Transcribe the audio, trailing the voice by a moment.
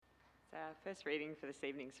First reading for this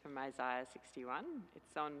evening is from Isaiah 61.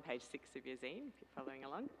 It's on page 6 of your zine, if you're following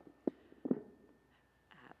along.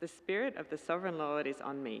 The Spirit of the Sovereign Lord is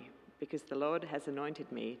on me, because the Lord has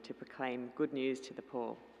anointed me to proclaim good news to the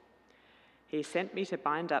poor. He sent me to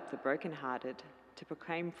bind up the brokenhearted, to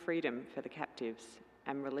proclaim freedom for the captives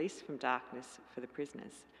and release from darkness for the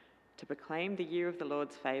prisoners, to proclaim the year of the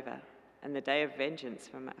Lord's favour and the day of vengeance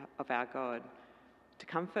of our God, to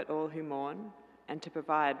comfort all who mourn and to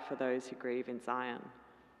provide for those who grieve in Zion,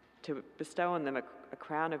 to bestow on them a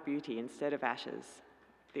crown of beauty instead of ashes,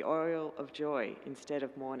 the oil of joy instead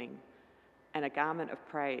of mourning, and a garment of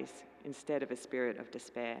praise instead of a spirit of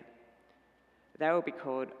despair. They will be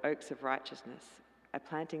called oaks of righteousness, a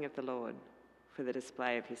planting of the Lord, for the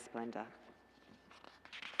display of his splendour.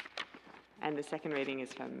 And the second reading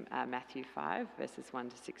is from Matthew 5, verses 1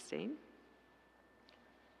 to 16.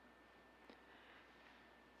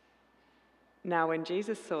 Now when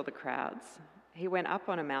Jesus saw the crowds, he went up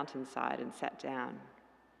on a mountainside and sat down.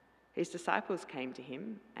 His disciples came to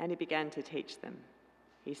him, and he began to teach them.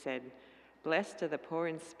 He said, "Blessed are the poor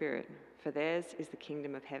in spirit, for theirs is the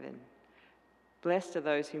kingdom of heaven. Blessed are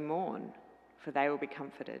those who mourn, for they will be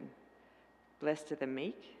comforted. Blessed are the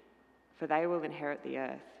meek, for they will inherit the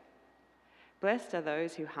earth. Blessed are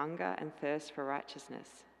those who hunger and thirst for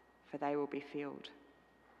righteousness, for they will be filled.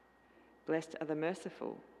 Blessed are the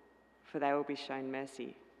merciful, for they will be shown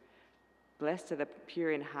mercy. Blessed are the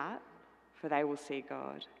pure in heart, for they will see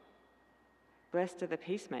God. Blessed are the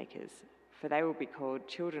peacemakers, for they will be called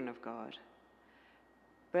children of God.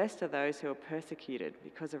 Blessed are those who are persecuted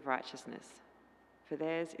because of righteousness, for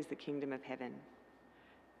theirs is the kingdom of heaven.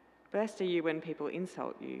 Blessed are you when people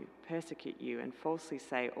insult you, persecute you, and falsely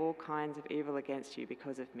say all kinds of evil against you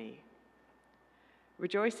because of me.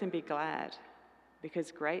 Rejoice and be glad,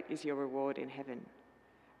 because great is your reward in heaven.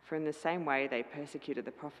 For in the same way they persecuted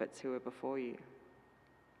the prophets who were before you.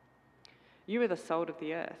 You are the salt of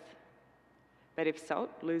the earth. But if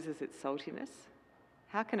salt loses its saltiness,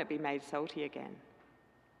 how can it be made salty again?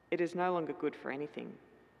 It is no longer good for anything,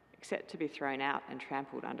 except to be thrown out and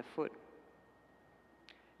trampled underfoot.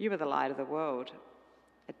 You are the light of the world.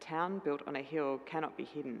 A town built on a hill cannot be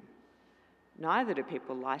hidden. Neither do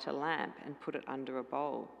people light a lamp and put it under a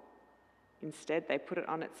bowl. Instead, they put it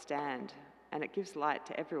on its stand, and it gives light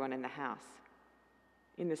to everyone in the house.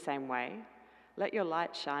 In the same way, let your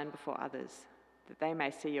light shine before others, that they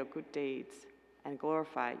may see your good deeds and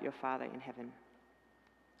glorify your Father in heaven."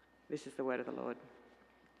 This is the word of the Lord.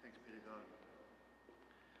 Thanks be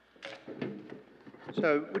to God.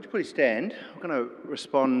 So, would you please stand? I'm going to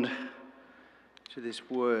respond to this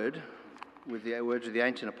word with the words of the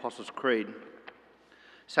ancient Apostles' Creed,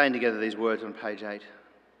 saying together these words on page 8.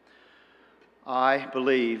 I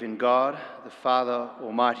believe in God, the Father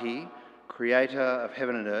Almighty, creator of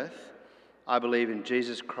heaven and earth. I believe in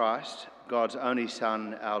Jesus Christ, God's only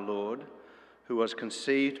Son, our Lord, who was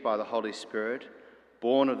conceived by the Holy Spirit,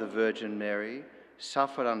 born of the Virgin Mary,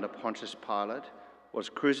 suffered under Pontius Pilate, was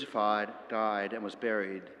crucified, died, and was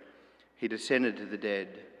buried. He descended to the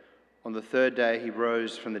dead. On the third day he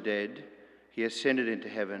rose from the dead. He ascended into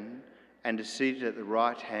heaven and is seated at the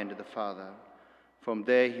right hand of the Father. From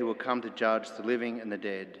there he will come to judge the living and the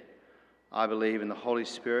dead. I believe in the Holy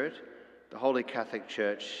Spirit, the Holy Catholic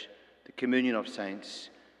Church, the communion of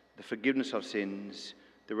saints, the forgiveness of sins,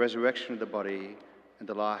 the resurrection of the body, and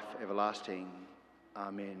the life everlasting.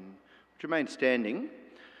 Amen. Would you remain standing?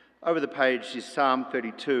 Over the page is Psalm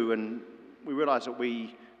 32, and we realised that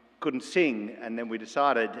we couldn't sing, and then we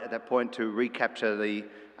decided at that point to recapture the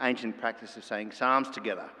ancient practice of saying psalms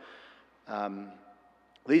together.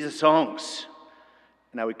 These are songs.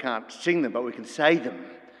 Now, we can't sing them, but we can say them.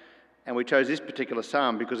 And we chose this particular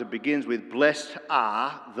psalm because it begins with, "Blessed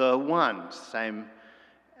are the ones," same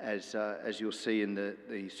as you'll see in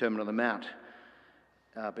the Sermon on the Mount.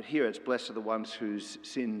 But here it's, "Blessed are the ones whose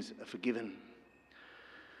sins are forgiven."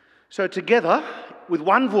 So together, with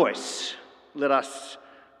one voice, let us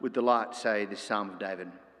with delight say this Psalm of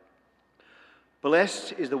David.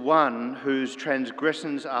 "Blessed is the one whose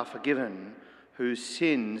transgressions are forgiven, whose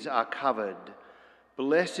sins are covered.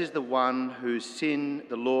 Blessed is the one whose sin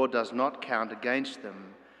the Lord does not count against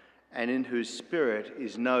them, and in whose spirit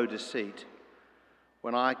is no deceit.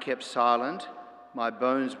 When I kept silent, my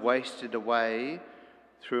bones wasted away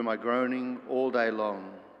through my groaning all day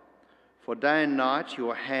long. For day and night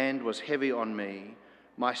your hand was heavy on me.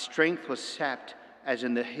 My strength was sapped as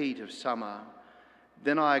in the heat of summer.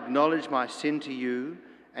 Then I acknowledged my sin to you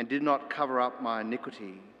and did not cover up my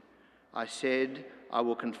iniquity. I said, I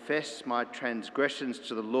will confess my transgressions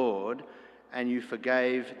to the Lord, and you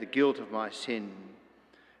forgave the guilt of my sin.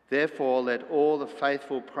 Therefore, let all the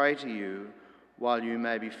faithful pray to you while you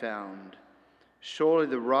may be found. Surely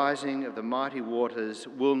the rising of the mighty waters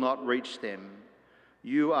will not reach them.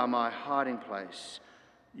 You are my hiding place.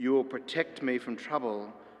 You will protect me from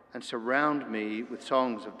trouble and surround me with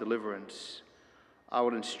songs of deliverance. I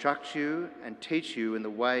will instruct you and teach you in the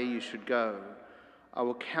way you should go. I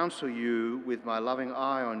will counsel you with my loving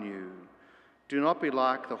eye on you. Do not be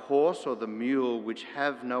like the horse or the mule, which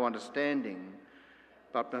have no understanding,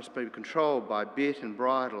 but must be controlled by bit and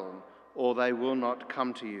bridle, or they will not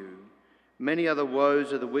come to you. Many are the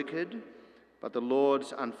woes of the wicked, but the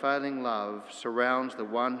Lord's unfailing love surrounds the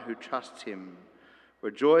one who trusts him.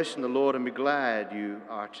 Rejoice in the Lord and be glad, you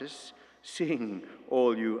righteous. Sing,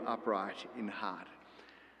 all you upright in heart.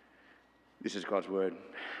 This is God's word.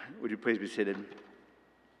 Would you please be seated?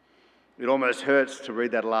 It almost hurts to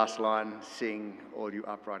read that last line, sing, all you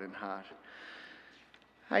upright in heart.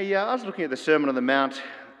 Hey, I was looking at the Sermon on the Mount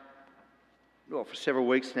for several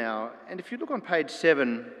weeks now, and if you look on page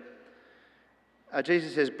 7,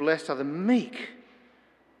 Jesus says, "Blessed are the meek,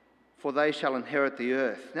 for they shall inherit the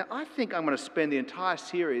earth." Now, I think I'm going to spend the entire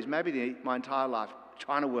series, maybe my entire life,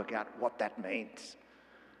 trying to work out what that means.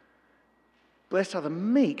 Blessed are the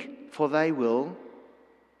meek, for they will...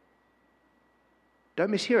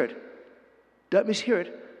 Don't mishear it. Don't mishear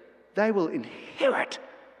it. They will inherit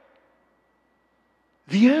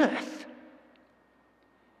the earth.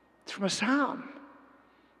 It's from a psalm.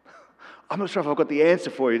 I'm not sure if I've got the answer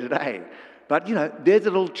for you today, but there's a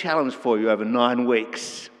little challenge for you over 9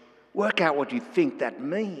 weeks. Work out what you think that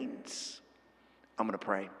means. I'm going to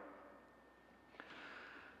pray.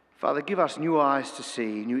 Father, give us new eyes to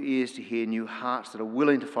see, new ears to hear, new hearts that are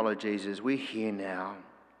willing to follow Jesus. We're here now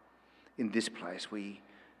in this place. We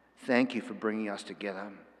thank you for bringing us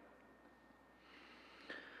together,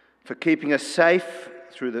 for keeping us safe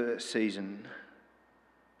through the season,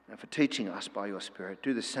 and for teaching us by your Spirit.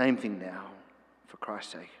 Do the same thing now, for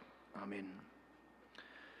Christ's sake. Amen.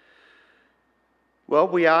 Well,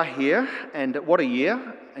 we are here, and what a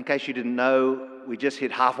year. In case you didn't know, we just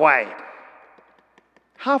hit halfway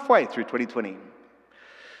through 2020.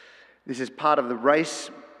 This is part of the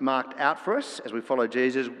race marked out for us as we follow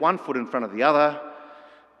Jesus, one foot in front of the other,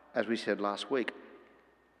 as we said last week.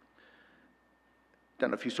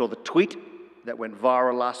 Don't know if you saw the tweet that went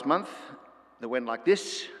viral last month that went like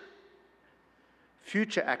this: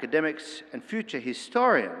 future academics and future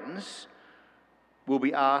historians will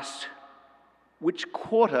be asked which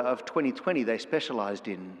quarter of 2020 they specialised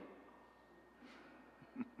in.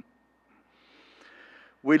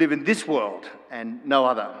 We live in this world and no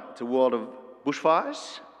other. It's a world of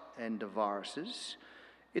bushfires and of viruses.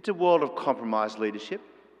 It's a world of compromised leadership,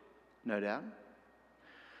 no doubt.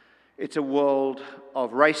 It's a world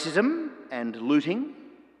of racism and looting.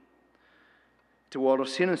 It's a world of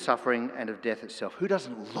sin and suffering and of death itself. Who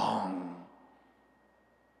doesn't long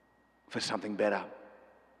for something better?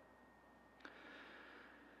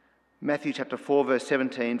 Matthew chapter 4, verse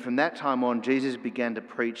 17, from that time on, Jesus began to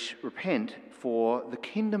preach, "Repent, for the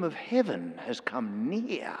kingdom of heaven has come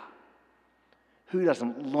near." Who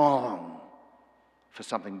doesn't long for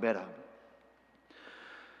something better?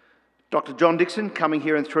 Dr. John Dixon, coming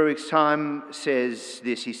here in 3 weeks' time, says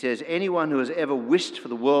this. He says, "Anyone who has ever wished for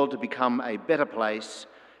the world to become a better place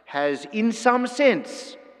has, in some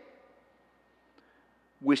sense,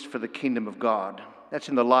 wished for the kingdom of God." That's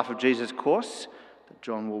in the Life of Jesus course that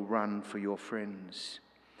John will run for your friends.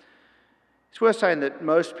 It's worth saying that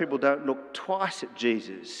most people don't look twice at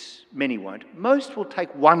Jesus. Many won't. Most will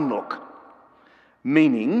take one look,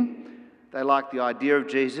 meaning they like the idea of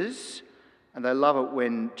Jesus and they love it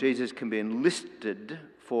when Jesus can be enlisted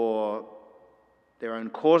for their own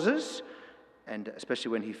causes, and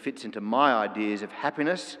especially when he fits into my ideas of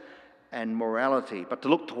happiness and morality. But to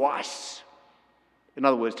look twice, in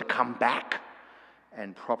other words, to come back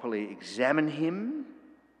and properly examine him,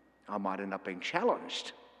 I might end up being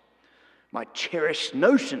challenged. My cherished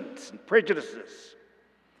notions and prejudices.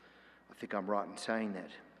 I think I'm right in saying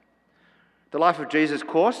that. The Life of Jesus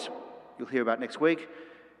course, you'll hear about next week,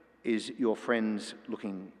 is your friends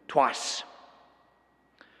looking twice.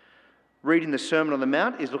 Reading the Sermon on the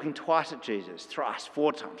Mount is looking twice at Jesus, thrice,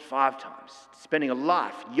 4 times, 5 times, spending a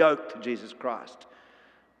life yoked to Jesus Christ,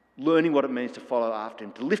 learning what it means to follow after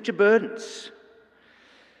him, to lift your burdens.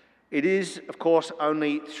 It is, of course,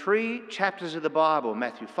 only 3 chapters of the Bible,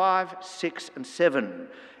 Matthew 5, 6, and 7.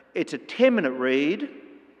 It's a 10-minute read.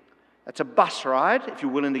 That's a bus ride, if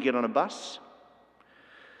you're willing to get on a bus.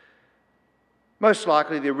 Most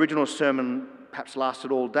likely, the original sermon perhaps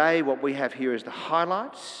lasted all day. What we have here is the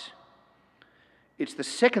highlights. It's the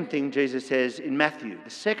second thing Jesus says in Matthew, the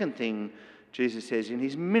second thing Jesus says in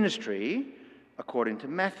his ministry, according to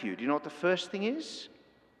Matthew. Do you know what the first thing is?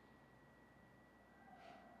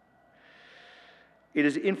 It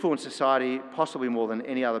has influenced society possibly more than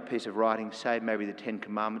any other piece of writing, save maybe the Ten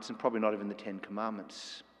Commandments, and probably not even the Ten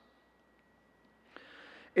Commandments.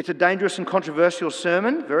 It's a dangerous and controversial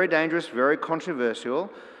sermon, very dangerous, very controversial.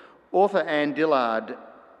 Author Anne Dillard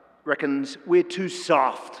reckons we're too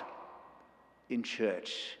soft in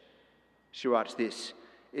church. She writes this: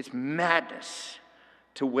 it's madness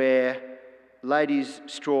to wear ladies'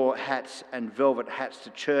 straw hats and velvet hats to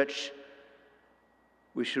church.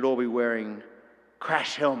 We should all be wearing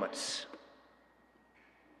crash helmets.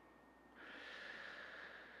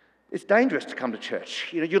 It's dangerous to come to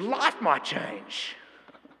church. Your life might change.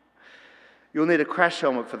 You'll need a crash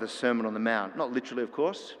helmet for the Sermon on the Mount. Not literally, of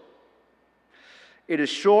course. It is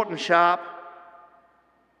short and sharp,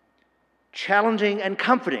 challenging and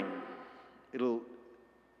comforting. It'll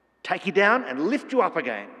take you down and lift you up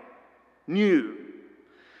again. New.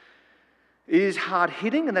 It is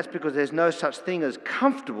hard-hitting, and that's because there's no such thing as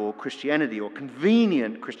comfortable Christianity or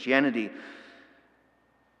convenient Christianity.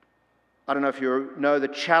 I don't know if you know the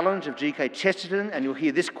challenge of G.K. Chesterton, and you'll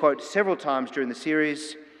hear this quote several times during the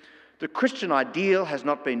series. The Christian ideal has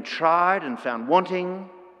not been tried and found wanting.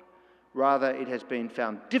 Rather, it has been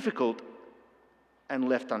found difficult and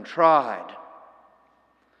left untried.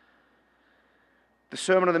 The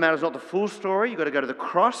Sermon on the Mount is not the full story. You've got to go to the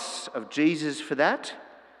cross of Jesus for that,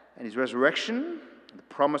 and his resurrection, and the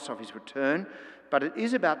promise of his return. But it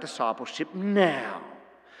is about discipleship now.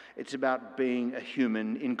 It's about being a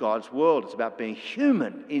human in God's world. It's about being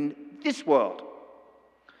human in this world.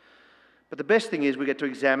 But the best thing is we get to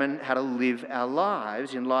examine how to live our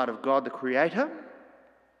lives in light of God the Creator,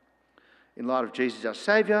 in light of Jesus our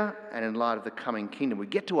Saviour, and in light of the coming kingdom. We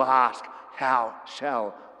get to ask, how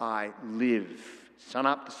shall I live? Sun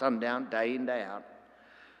up to sundown, day in, day out.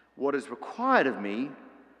 What is required of me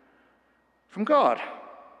from God?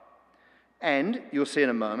 And you'll see in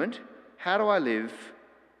a moment, how do I live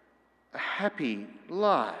a happy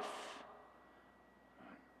life?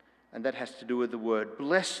 And that has to do with the word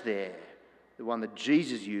blessed there, the one that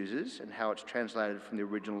Jesus uses and how it's translated from the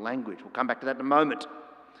original language. We'll come back to that in a moment.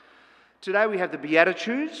 Today we have the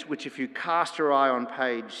Beatitudes, which if you cast your eye on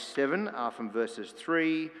page 7 are from verses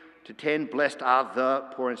 3 to 10. Blessed are the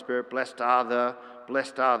poor in spirit, blessed are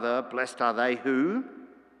they who.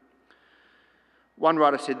 One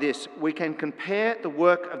writer said this: we can compare the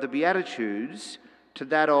work of the Beatitudes to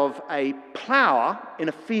that of a plougher in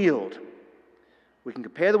a field. We can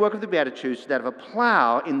compare the work of the Beatitudes to that of a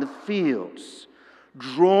plough in the fields,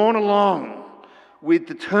 drawn along with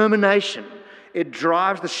determination. It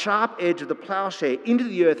drives the sharp edge of the ploughshare into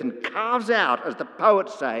the earth and carves out, as the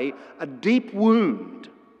poets say, a deep wound,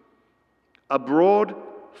 a broad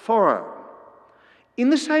furrow. In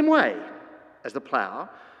the same way as the plough,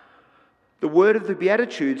 the word of the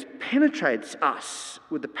Beatitudes penetrates us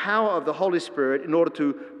with the power of the Holy Spirit in order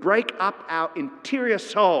to break up our interior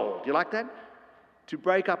soul. Do you like that? To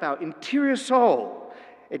break up our interior soul.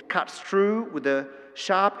 It cuts through with the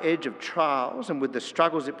sharp edge of trials and with the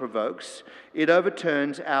struggles it provokes. It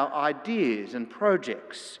overturns our ideas and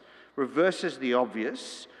projects, reverses the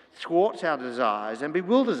obvious, thwarts our desires and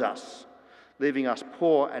bewilders us, leaving us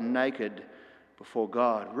poor and naked before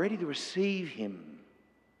God, ready to receive him.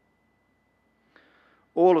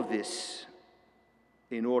 All of this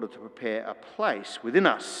in order to prepare a place within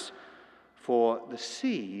us for the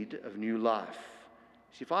seed of new life.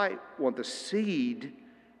 See, if I want the seed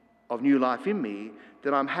of new life in me,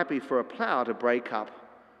 then I'm happy for a plough to break up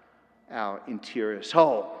our interior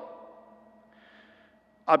soul.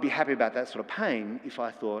 I'd be happy about that sort of pain if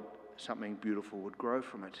I thought something beautiful would grow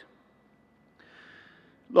from it.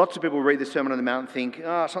 Lots of people read the Sermon on the Mount and think,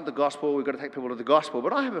 it's not the gospel, we've got to take people to the gospel.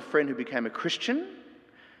 But I have a friend who became a Christian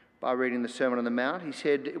by reading the Sermon on the Mount. He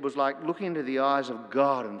said it was like looking into the eyes of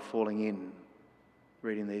God and falling in,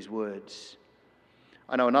 reading these words.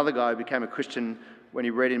 I know another guy who became a Christian when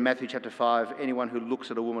he read in Matthew chapter 5, anyone who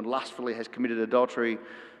looks at a woman lustfully has committed adultery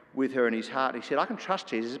with her in his heart. He said, I can trust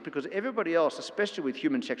Jesus because everybody else, especially with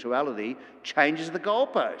human sexuality, changes the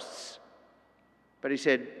goalposts. But he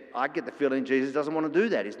said, I get the feeling Jesus doesn't want to do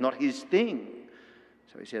that. It's not his thing.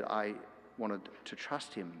 So he said, I wanted to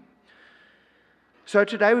trust him. So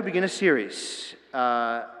today we begin a series,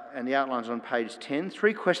 and the outline's on page 10.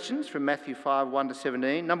 3 questions from Matthew 5, 1 to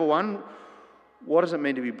 17. Number 1, what does it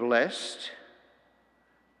mean to be blessed?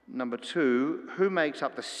 Number 2, who makes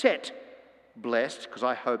up the set blessed? Because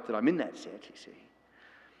I hope that I'm in that set, you see.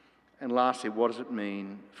 And lastly, what does it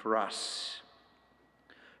mean for us?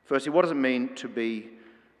 Firstly, what does it mean to be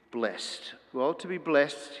blessed? Well, to be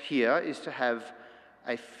blessed here is to have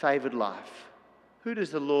a favoured life. Who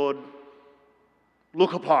does the Lord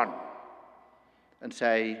look upon and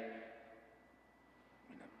say,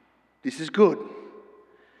 this is good?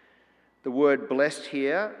 The word blessed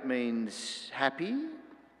here means happy,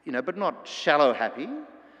 but not shallow happy,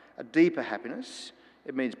 a deeper happiness.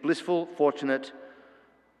 It means blissful, fortunate,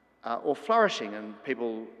 or flourishing. And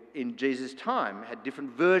people in Jesus' time had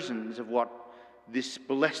different versions of what this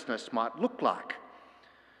blessedness might look like.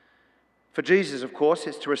 For Jesus, of course,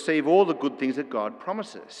 it's to receive all the good things that God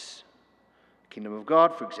promises. The kingdom of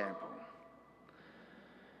God, for example.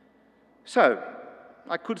 So,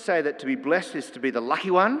 I could say that to be blessed is to be the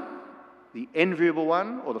lucky one, the enviable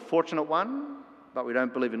one, or the fortunate one, but we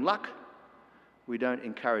don't believe in luck, we don't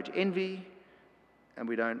encourage envy, and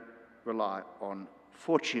we don't rely on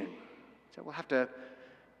fortune. So we'll have to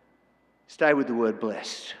stay with the word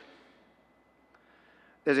blessed.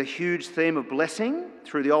 There's a huge theme of blessing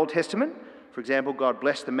through the Old Testament. For example, God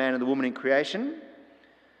blessed the man and the woman in creation,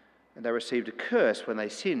 and they received a curse when they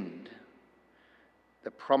sinned.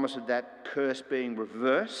 The promise of that curse being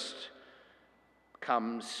reversed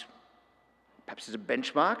comes perhaps as a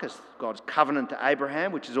benchmark, as God's covenant to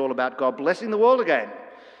Abraham, which is all about God blessing the world again.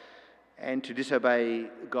 And to disobey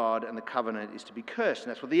God and the covenant is to be cursed.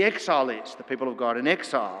 And that's what the exile is, the people of God in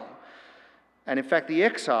exile. And in fact, the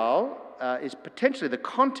exile is potentially the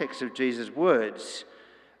context of Jesus' words.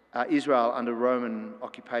 Israel under Roman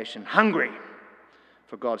occupation, hungry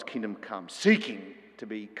for God's kingdom come, seeking to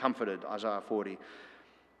be comforted, Isaiah 40,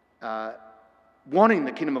 wanting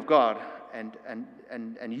the kingdom of God and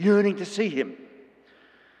yearning to see him.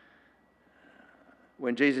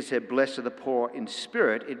 When Jesus said, blessed are the poor in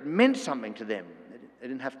spirit, it meant something to them. They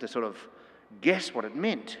didn't have to sort of guess what it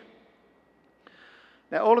meant.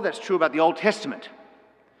 Now, all of that's true about the Old Testament.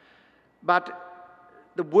 But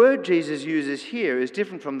the word Jesus uses here is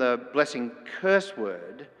different from the blessing curse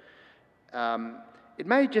word. It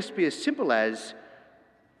may just be as simple as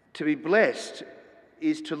to be blessed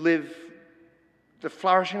is to live the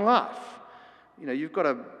flourishing life. You've got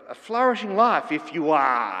a flourishing life if you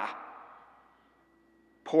are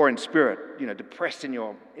poor in spirit, depressed in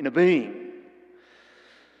your inner being.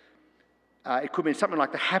 It could mean something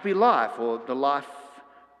like the happy life or the life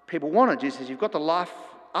people wanted. Jesus says, you've got the life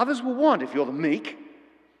others will want if you're the meek.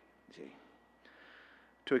 See?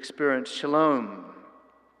 To experience shalom.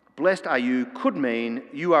 Blessed are you could mean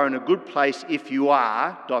you are in a good place if you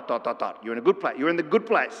are ... You're in a good place. You're in the good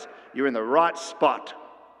place. You're in the right spot.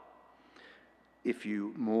 If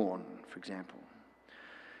you mourn, for example.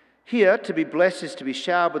 Here, to be blessed is to be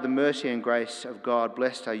showered with the mercy and grace of God.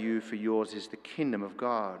 Blessed are you, for yours is the kingdom of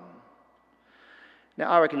God. Now,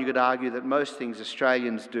 I reckon you could argue that most things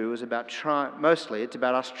Australians do is about mostly it's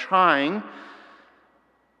about us trying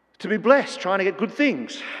to be blessed, trying to get good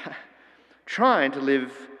things, trying to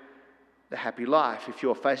live the happy life. If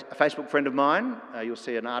you're a Facebook friend of mine, you'll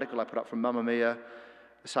see an article I put up from Mamma Mia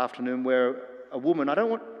this afternoon where a woman,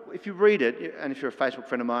 if you read it, and if you're a Facebook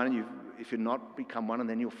friend of mine, and if you're not, become one, and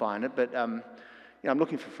then you'll find it. But I'm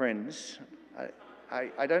looking for friends.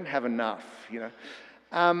 I don't have enough,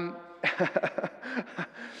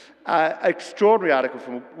 Extraordinary article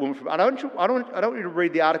from a woman. I don't want you to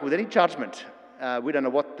read the article with any judgment. We don't know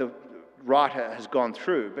what the writer has gone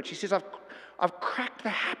through, but she says, I've cracked the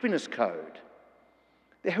happiness code.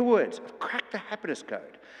 They're her words. I've cracked the happiness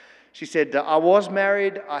code. She said, I was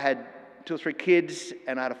married, I had 2 or 3 kids,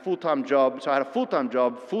 and I had a full-time job. So I had a full-time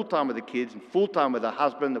job, full-time with the kids, and full-time with a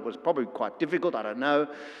husband that was probably quite difficult, I don't know.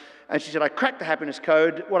 And she said, I cracked the happiness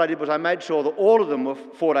code. What I did was I made sure that all of them were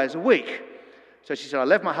 4 days a week. So she said, I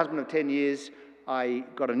left my husband of 10 years. I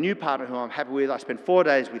got a new partner who I'm happy with. I spent 4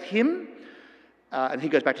 days with him, and he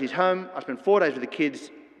goes back to his home. I spent 4 days with the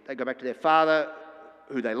kids. They go back to their father,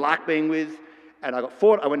 who they like being with. And I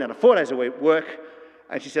went down to 4 days a week work.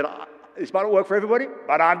 And she said, this might not work for everybody,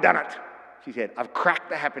 but I've done it. She said, I've cracked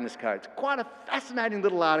the happiness code. It's quite a fascinating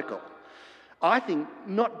little article. I think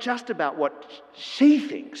not just about what she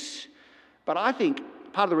thinks, but I think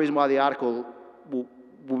part of the reason why the article will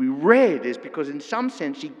be read is because in some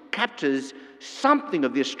sense she captures something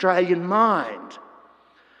of the Australian mind,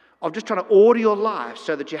 of just trying to order your life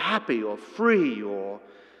so that you're happy or free or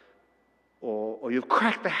you've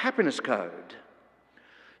cracked the happiness code.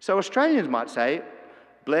 So Australians might say,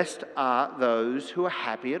 blessed are those who are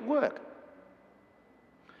happy at work.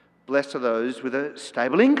 Blessed are those with a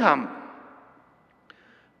stable income.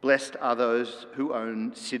 Blessed are those who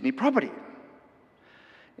own Sydney property.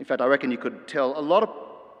 In fact, I reckon you could tell a lot of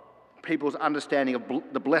people's understanding of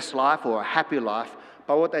the blessed life or a happy life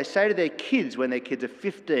by what they say to their kids when their kids are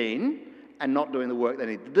 15 and not doing the work they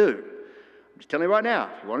need to do. I'm just telling you right now,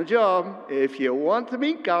 if you want a job, if you want some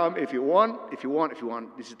income, if you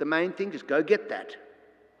want, this is the main thing, just go get that.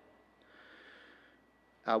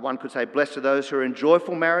 One could say, blessed are those who are in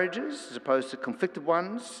joyful marriages as opposed to conflicted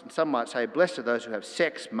ones. And some might say, blessed are those who have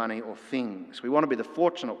sex, money, or things. We want to be the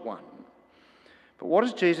fortunate one. But what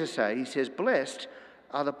does Jesus say? He says, blessed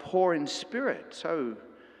are the poor in spirit. So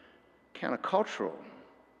countercultural.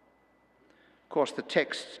 Of course, the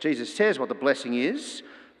text, Jesus says what the blessing is.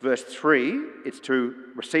 Verse 3, it's to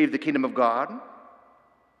receive the kingdom of God.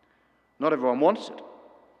 Not everyone wants it.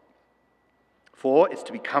 4, it's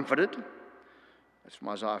to be comforted. That's from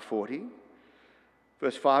Isaiah 40.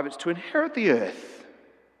 Verse 5, it's to inherit the earth,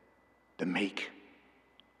 the meek.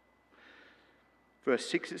 Verse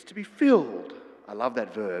 6, it's to be filled. I love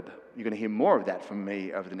that verb. You're going to hear more of that from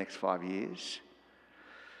me over the next 5 years.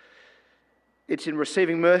 It's in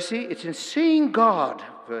receiving mercy. It's in seeing God,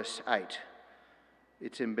 verse 8.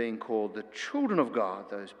 It's in being called the children of God,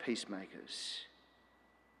 those peacemakers.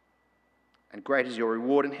 And great is your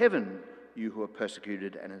reward in heaven, you who are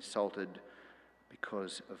persecuted and insulted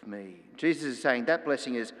because of me. Jesus is saying that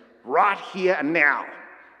blessing is right here and now.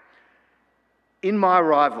 In my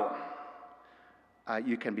arrival,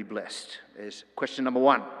 you can be blessed. There's question number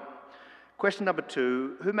 1. Question number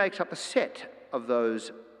 2, who makes up the set of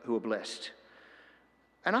those who are blessed?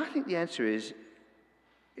 And I think the answer is,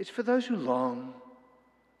 it's for those who long.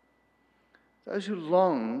 Those who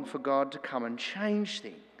long for God to come and change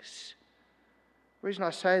things. The reason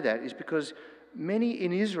I say that is because many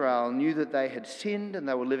in Israel knew that they had sinned and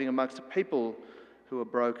they were living amongst a people who were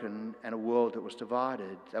broken and a world that was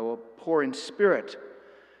divided. They were poor in spirit.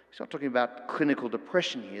 He's not talking about clinical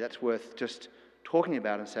depression here. That's worth just talking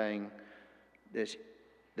about and saying that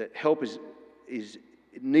help is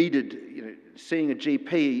needed. Seeing a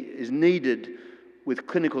GP is needed with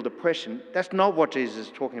clinical depression. That's not what Jesus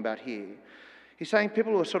is talking about here. He's saying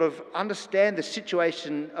people who sort of understand the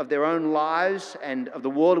situation of their own lives and of the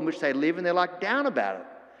world in which they live, and they're like down about it.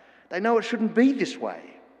 They know it shouldn't be this way.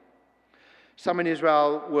 Some in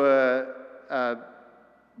Israel were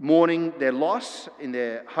mourning their loss in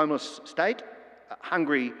their homeless state,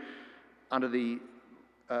 hungry under the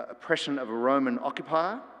oppression of a Roman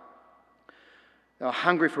occupier. They were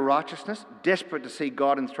hungry for righteousness, desperate to see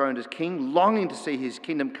God enthroned as king, longing to see his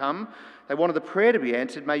kingdom come. They wanted the prayer to be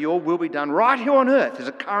answered, may your will be done right here on earth as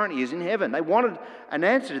it currently is in heaven. They wanted an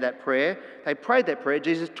answer to that prayer. They prayed that prayer.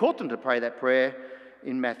 Jesus taught them to pray that prayer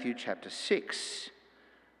in Matthew chapter 6.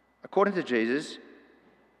 According to Jesus,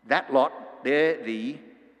 that lot, they're the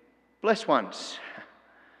blessed ones.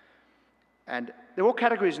 And there are all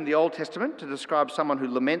categories in the Old Testament to describe someone who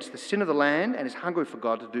laments the sin of the land and is hungry for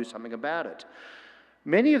God to do something about it.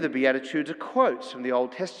 Many of the Beatitudes are quotes from the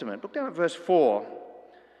Old Testament. Look down at verse 4.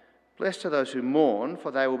 Blessed are those who mourn, for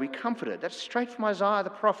they will be comforted. That's straight from Isaiah the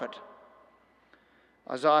prophet.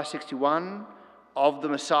 Isaiah 61, of the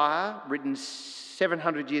Messiah, written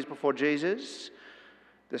 700 years before Jesus.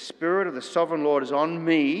 The Spirit of the Sovereign Lord is on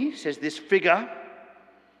me, says this figure,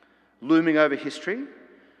 looming over history.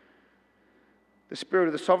 The Spirit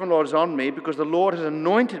of the Sovereign Lord is on me because the Lord has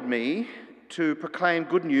anointed me to proclaim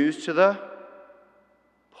good news to the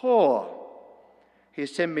poor. He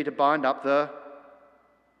has sent me to bind up the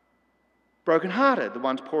brokenhearted, the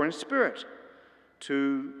ones poor in spirit,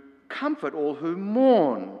 to comfort all who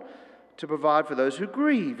mourn, to provide for those who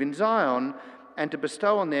grieve in Zion, and to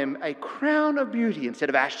bestow on them a crown of beauty instead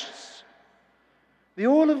of ashes, the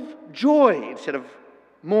oil of joy instead of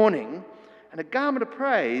mourning, and a garment of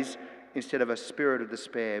praise instead of a spirit of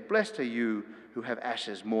despair. Blessed are you who have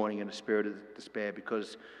ashes, mourning, and a spirit of despair,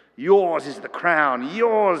 because yours is the crown,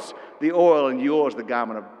 yours the oil, and yours the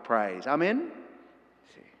garment of praise. Amen?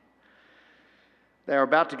 They are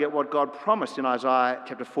about to get what God promised in Isaiah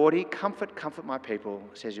chapter 40. Comfort, comfort my people,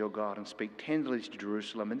 says your God, and speak tenderly to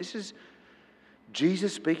Jerusalem. And this is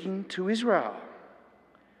Jesus speaking to Israel.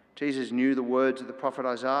 Jesus knew the words of the prophet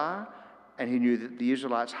Isaiah, and he knew that the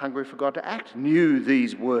Israelites, hungry for God to act, knew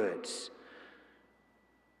these words.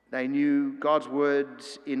 They knew God's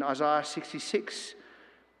words in Isaiah 66.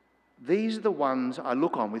 These are the ones I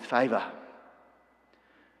look on with favour.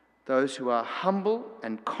 Those who are humble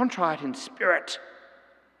and contrite in spirit,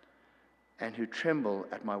 and who tremble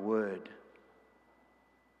at my word.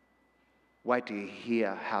 Wait till you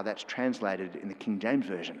hear how that's translated in the King James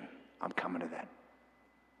Version. I'm coming to that.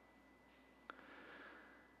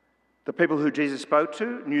 The people who Jesus spoke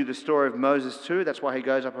to knew the story of Moses too. That's why he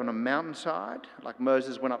goes up on a mountainside, like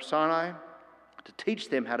Moses went up Sinai, to teach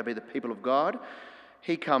them how to be the people of God.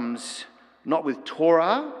 He comes not with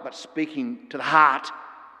Torah, but speaking to the heart.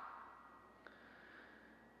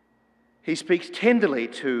 He speaks tenderly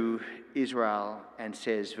to Israel and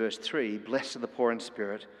says, verse 3, "Blessed are the poor in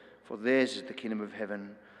spirit, for theirs is the kingdom of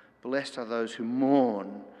heaven. Blessed are those who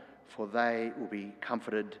mourn, for they will be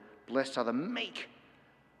comforted. Blessed are the meek,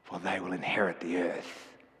 for they will inherit the earth."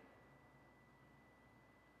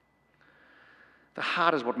 The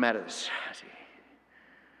heart is what matters.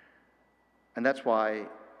 And that's why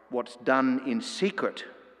what's done in secret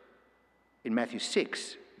in Matthew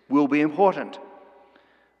 6 will be important.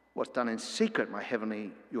 What's done in secret,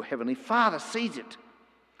 your heavenly Father sees it.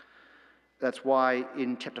 That's why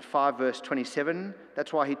in chapter 5, verse 27,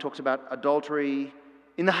 that's why he talks about adultery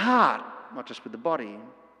in the heart, not just with the body.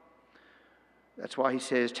 That's why he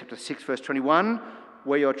says, chapter 6, verse 21,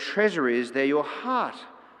 "Where your treasure is, there your heart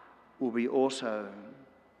will be also."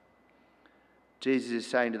 Jesus is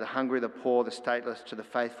saying to the hungry, the poor, the stateless, to the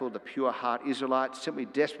faithful, the pure heart Israelites, simply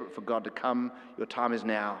desperate for God to come, your time is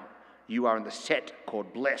now. You are in the set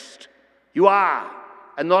called blessed. You are,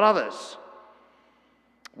 and not others.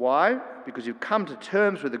 Why? Because you've come to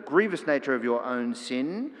terms with the grievous nature of your own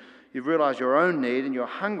sin. You've realised your own need and you're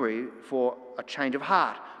hungry for a change of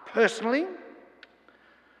heart. Personally,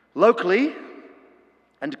 locally,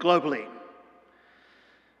 and globally.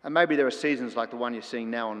 And maybe there are seasons like the one you're seeing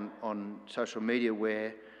now on social media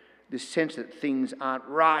where this sense that things aren't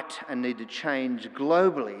right and need to change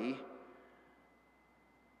globally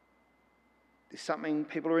is something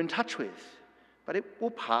people are in touch with. But it will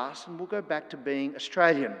pass and we'll go back to being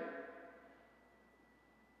Australian.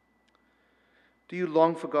 Do you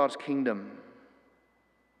long for God's kingdom?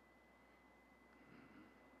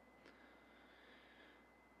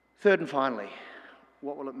 Third and finally,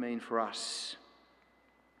 what will it mean for us?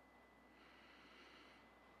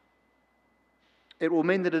 It will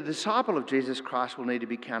mean that a disciple of Jesus Christ will need to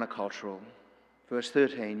be countercultural. Verse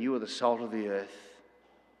 13, "You are the salt of the earth."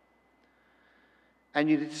 And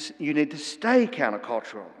you need to stay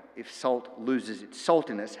countercultural. If salt loses its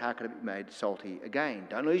saltiness, how can it be made salty again?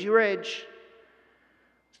 Don't lose your edge.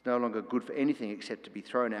 It's no longer good for anything except to be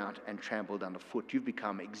thrown out and trampled underfoot. You've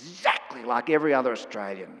become exactly like every other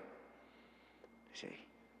Australian. You see,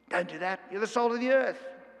 don't do that. You're the salt of the earth,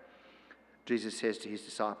 Jesus says to his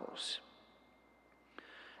disciples.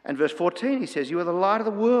 And verse 14, he says, "You are the light of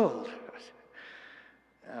the world."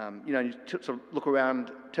 You sort of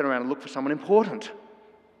turn around and look for someone important.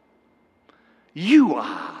 You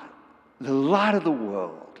are the light of the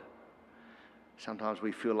world. Sometimes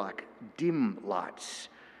we feel like dim lights,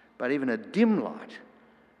 but even a dim light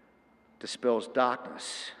dispels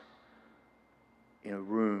darkness in a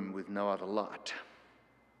room with no other light.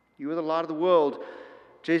 You are the light of the world.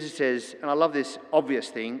 Jesus says, and I love this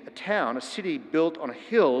obvious thing, a city built on a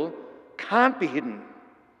hill can't be hidden.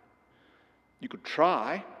 You could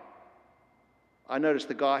try. I noticed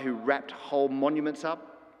the guy who wrapped whole monuments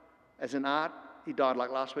up as an art. He died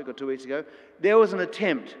like last week or 2 weeks ago. There was an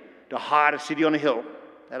attempt to hide a city on a hill.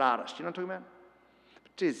 That artist, you know what I'm talking about?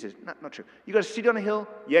 But Jesus says, no, not true. You got a city on a hill,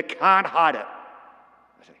 you can't hide it.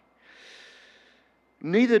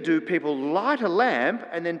 Neither do people light a lamp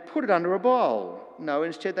and then put it under a bowl. No,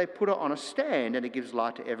 instead they put it on a stand and it gives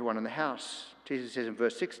light to everyone in the house. Jesus says in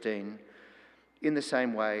verse 16, "In the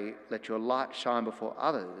same way, let your light shine before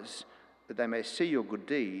others, that they may see your good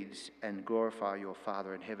deeds and glorify your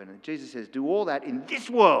Father in heaven." And Jesus says, do all that in this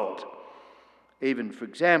world. Even, for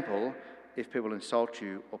example, if people insult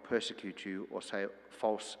you or persecute you or say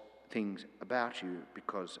false things about you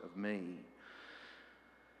because of me.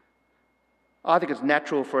 I think it's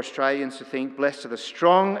natural for Australians to think, blessed are the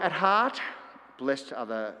strong at heart, blessed are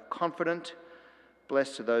the confident,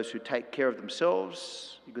 blessed are those who take care of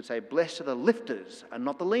themselves. You could say, blessed are the lifters and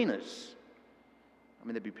not the leaners. I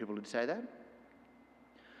mean, there'd be people who'd say that.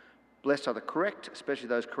 Blessed are the correct, especially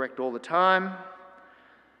those correct all the time.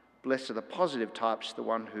 Blessed are the positive types, the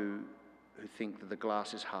one who think that the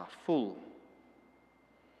glass is half full.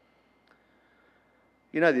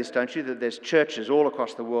 You know this, don't you, that there's churches all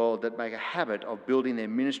across the world that make a habit of building their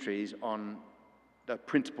ministries on the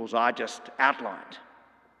principles I just outlined.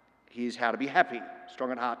 Here's how to be happy,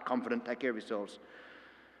 strong at heart, confident, take care of yourselves,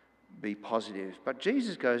 be positive. But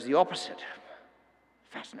Jesus goes the opposite.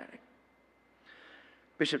 Fascinating.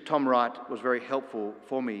 Bishop Tom Wright was very helpful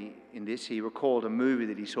for me in this. He recalled a movie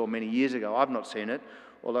that he saw many years ago. I've not seen it,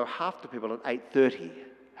 although half the people at 8:30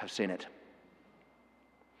 have seen it.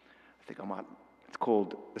 I think I might. It's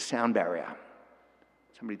called The Sound Barrier.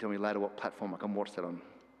 Somebody tell me later what platform I can watch that on.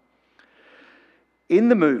 In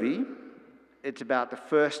the movie, it's about the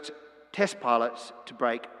first test pilots to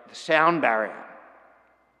break the sound barrier.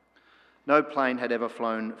 No plane had ever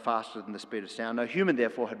flown faster than the speed of sound. No human,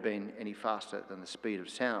 therefore, had been any faster than the speed of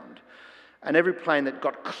sound. And every plane that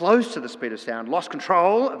got close to the speed of sound lost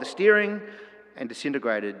control of the steering and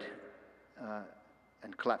disintegrated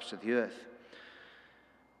and collapsed to the earth.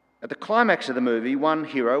 At the climax of the movie, one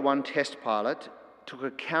hero, one test pilot, took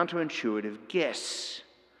a counterintuitive guess.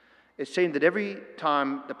 It seemed that every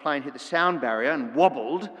time the plane hit the sound barrier and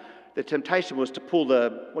wobbled, the temptation was to pull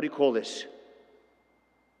the, what do you call this?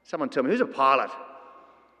 Someone tell me, who's a pilot?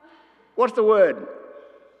 What's the word?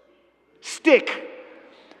 Stick.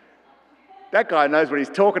 That guy knows what he's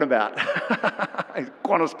talking about. He's a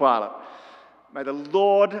Qantas pilot. May the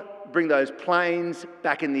Lord bring those planes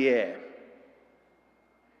back in the air.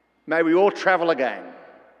 May we all travel again.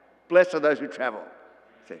 Blessed are those who travel.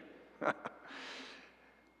 See.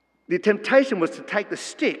 The temptation was to take the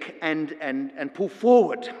stick and pull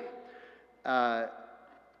forward. But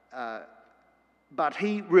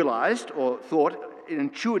he realised, or thought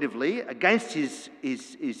intuitively, against his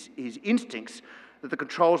instincts, that the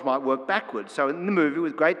controls might work backwards. So in the movie,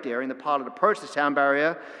 with great daring, the pilot approached the sound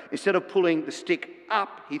barrier. Instead of pulling the stick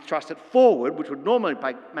up, he thrust it forward, which would normally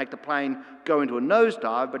make the plane go into a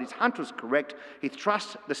nosedive, but his hunch was correct. He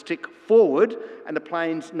thrust the stick forward, and the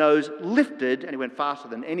plane's nose lifted, and he went faster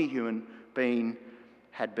than any human being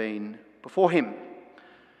had been before him.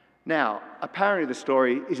 Now, apparently the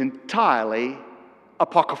story is entirely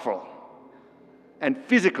apocryphal and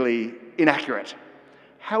physically inaccurate.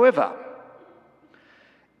 However,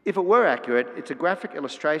 if it were accurate, it's a graphic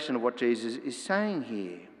illustration of what Jesus is saying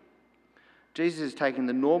here. Jesus is taking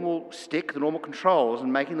the normal stick, the normal controls,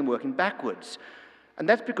 and making them working backwards. And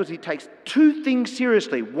that's because he takes two things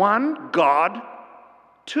seriously. One, God.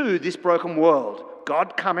 Two, this broken world.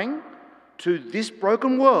 God coming to this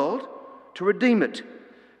broken world to redeem it.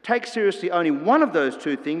 Take seriously only one of those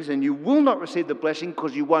two things and you will not receive the blessing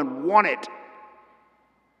because you won't want it.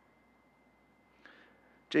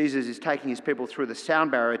 Jesus is taking his people through the sound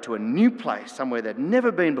barrier to a new place, somewhere they'd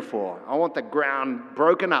never been before. I want the ground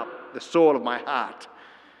broken up, the soil of my heart.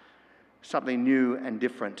 Something new and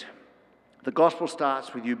different. The gospel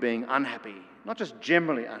starts with you being unhappy. Not just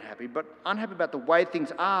generally unhappy, but unhappy about the way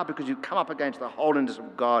things are because you come up against the holiness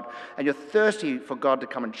of God and you're thirsty for God to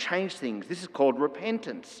come and change things. This is called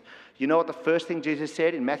repentance. You know what the first thing Jesus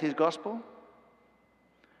said in Matthew's gospel?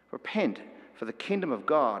 Repent, for the kingdom of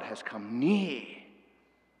God has come near.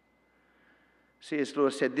 C.S.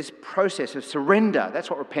 Lewis said this process of surrender, that's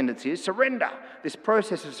what repentance is, surrender. This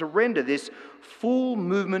process of surrender, this full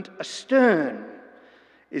movement astern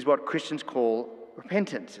is what Christians call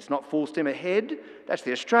repentance. It's not full steam ahead, that's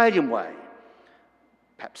the Australian way.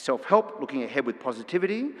 Perhaps self-help, looking ahead with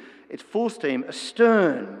positivity. It's full steam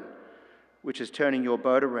astern, which is turning your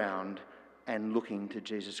boat around and looking to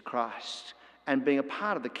Jesus Christ and being a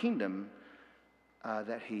part of the kingdom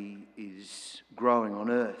that he is growing on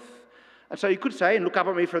earth. And so you could say, and look up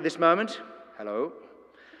at me for this moment, hello,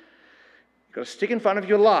 you've got a stick in front of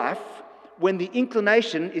your life when the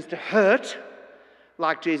inclination is to hurt,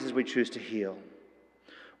 like Jesus we choose to heal.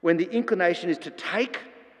 When the inclination is to take,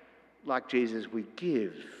 like Jesus we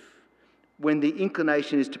give. When the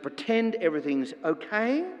inclination is to pretend everything's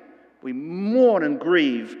okay, we mourn and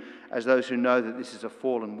grieve as those who know that this is a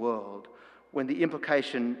fallen world. When the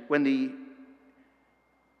inclination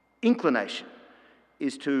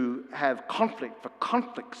is to have conflict for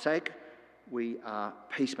conflict's sake, we are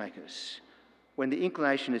peacemakers. When the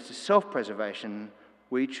inclination is to self-preservation,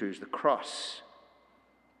 we choose the cross.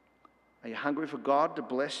 Are you hungry for God to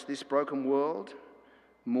bless this broken world?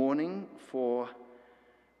 Mourning for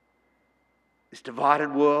this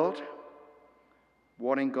divided world?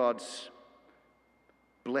 Wanting God's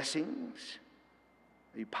blessings?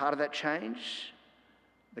 Are you part of that change?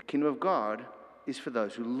 The kingdom of God is for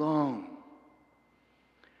those who long.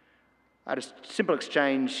 I had a simple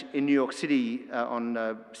exchange in New York City on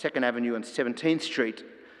 2nd Avenue and 17th Street.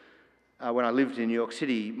 When I lived in New York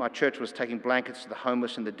City, my church was taking blankets to the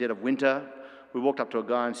homeless in the dead of winter. We walked up to a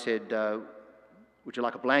guy and said, would you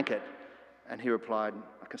like a blanket? And he replied,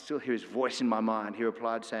 I can still hear his voice in my mind. He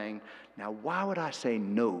replied saying, now why would I say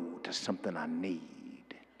no to something I need?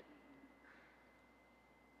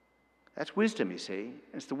 That's wisdom, you see.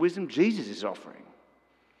 It's the wisdom Jesus is offering.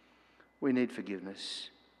 We need forgiveness.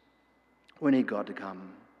 We need God to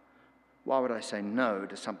come. Why would I say no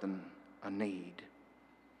to something I need?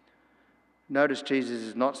 Notice Jesus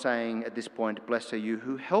is not saying at this point, blessed are you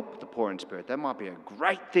who help the poor in spirit. That might be a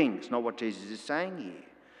great thing. It's not what Jesus is saying here.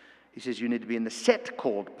 He says you need to be in the set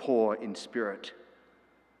called poor in spirit.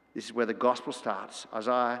 This is where the gospel starts.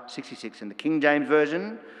 Isaiah 66 in the King James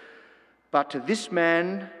Version. But to this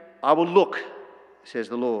man I will look, says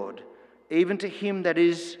the Lord, even to him that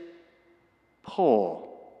is poor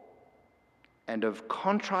and of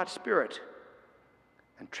contrite spirit,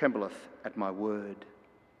 and trembleth at my word.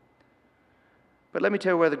 But let me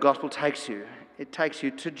tell you where the gospel takes you. It takes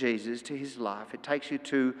you to Jesus, to his life. It takes you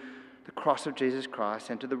to the cross of Jesus Christ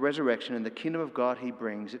and to the resurrection and the kingdom of God he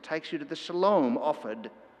brings. It takes you to the shalom offered,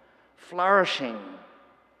 flourishing,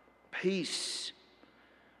 peace.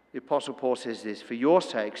 The Apostle Paul says this, for your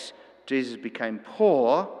sakes Jesus became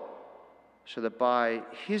poor so that by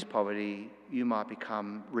his poverty you might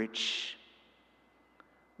become rich.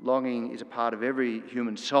 Longing is a part of every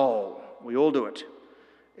human soul. We all do it,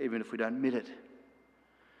 even if we don't admit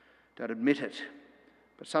it.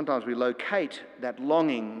 But sometimes we locate that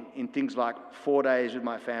longing in things like 4 days with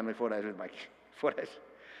my family, 4 days with my 4 days.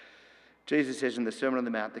 Jesus says in the Sermon on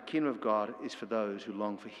the Mount, the kingdom of God is for those who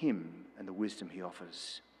long for him and the wisdom he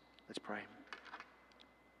offers. Let's pray.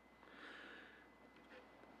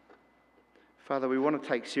 Father, we want to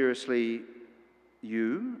take seriously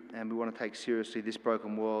you, and we want to take seriously this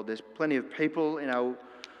broken world. There's plenty of people in our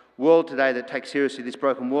world today that take seriously this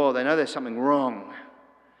broken world. They know there's something wrong.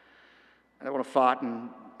 And they want to fight and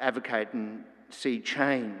advocate and see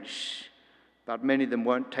change. But many of them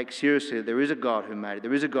won't take seriously that there is a God who made it.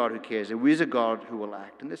 There is a God who cares. There is a God who will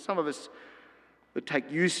act. And there's some of us that take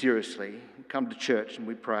you seriously. We come to church and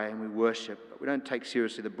we pray and we worship. But we don't take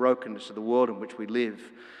seriously the brokenness of the world in which we live.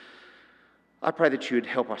 I pray that you would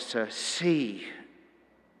help us to see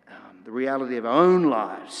the reality of our own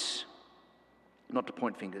lives. Not to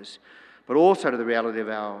point fingers, but also to the reality of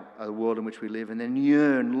the world in which we live, and then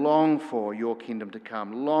yearn, long for your kingdom to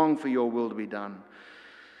come, long for your will to be done.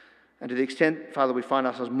 And to the extent, Father, we find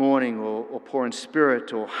ourselves mourning or poor in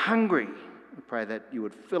spirit or hungry, we pray that you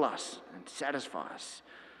would fill us and satisfy us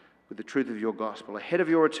with the truth of your gospel ahead of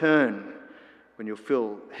your return, when you'll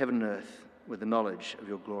fill heaven and earth with the knowledge of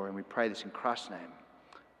your glory. And we pray this in Christ's name.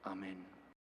 Amen.